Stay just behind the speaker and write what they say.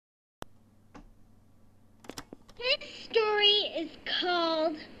is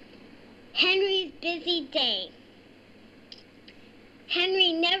called Henry's Busy Day.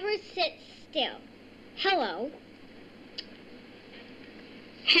 Henry never sits still. Hello.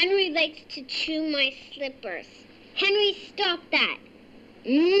 Henry likes to chew my slippers. Henry, stop that.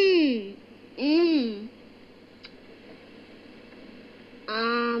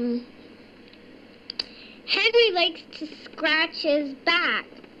 Henry likes to scratch his back.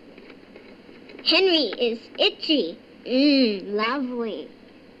 Henry is itchy. Lovely.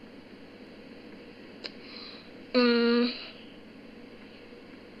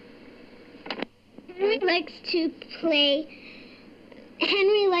 Henry likes to play.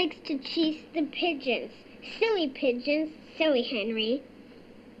 Henry likes to chase the pigeons. Silly pigeons. Silly Henry.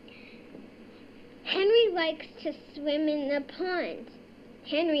 Henry likes to swim in the pond.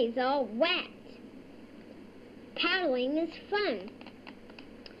 Henry's all wet. Paddling is fun.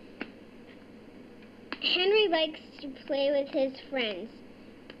 Henry likes to play with his friends.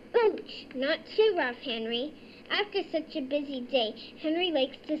 Ouch! Not too rough, Henry. After such a busy day, Henry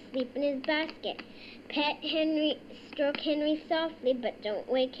likes to sleep in his basket. Pet Henry, stroke Henry softly, but don't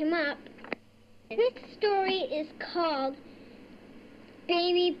wake him up. This story is called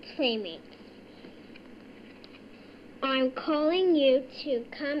Baby Playmates. I'm calling you to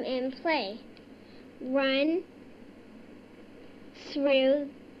come and play. Run through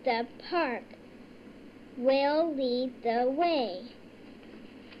the park. We'll lead the way.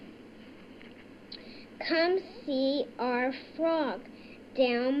 Come see our frog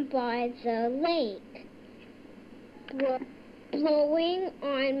down by the lake, blowing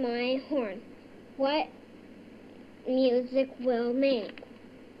on my horn. What music we'll make.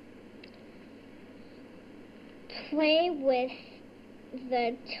 Play with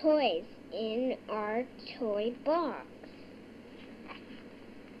the toys in our toy box.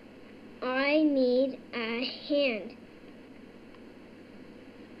 I need a hand.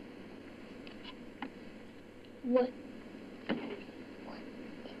 What?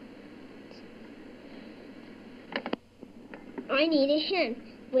 I need a hand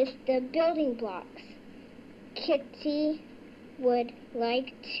with the building blocks. Kitty would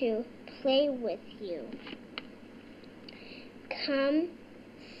like to play with you. Come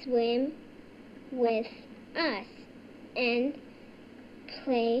swim with us and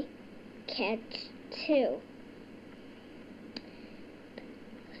play catch too.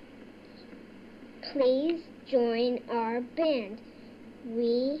 Please join our band.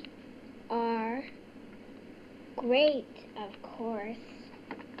 We are great, of course.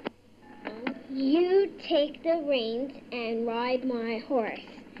 You take the reins and ride my horse.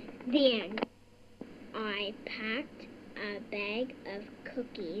 The end. I packed a bag of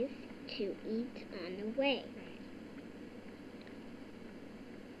cookies to eat on the way.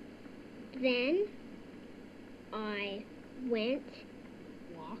 Then I walked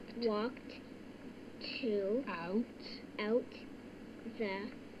out the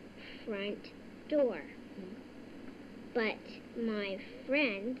front door. But my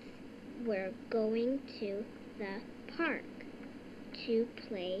friends were going to the park to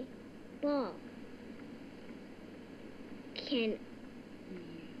play ball. Can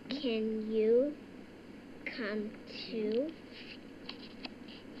you come too?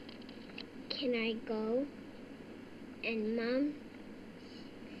 Can I go? And Mom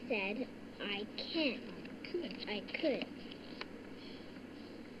said I can. I could.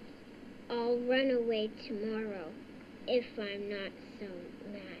 I'll run away tomorrow if I'm not so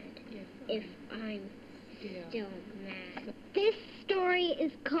mad. If I'm still mad. This story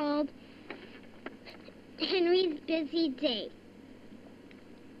is called Henry's Busy Day.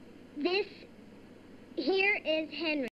 Here is Henry.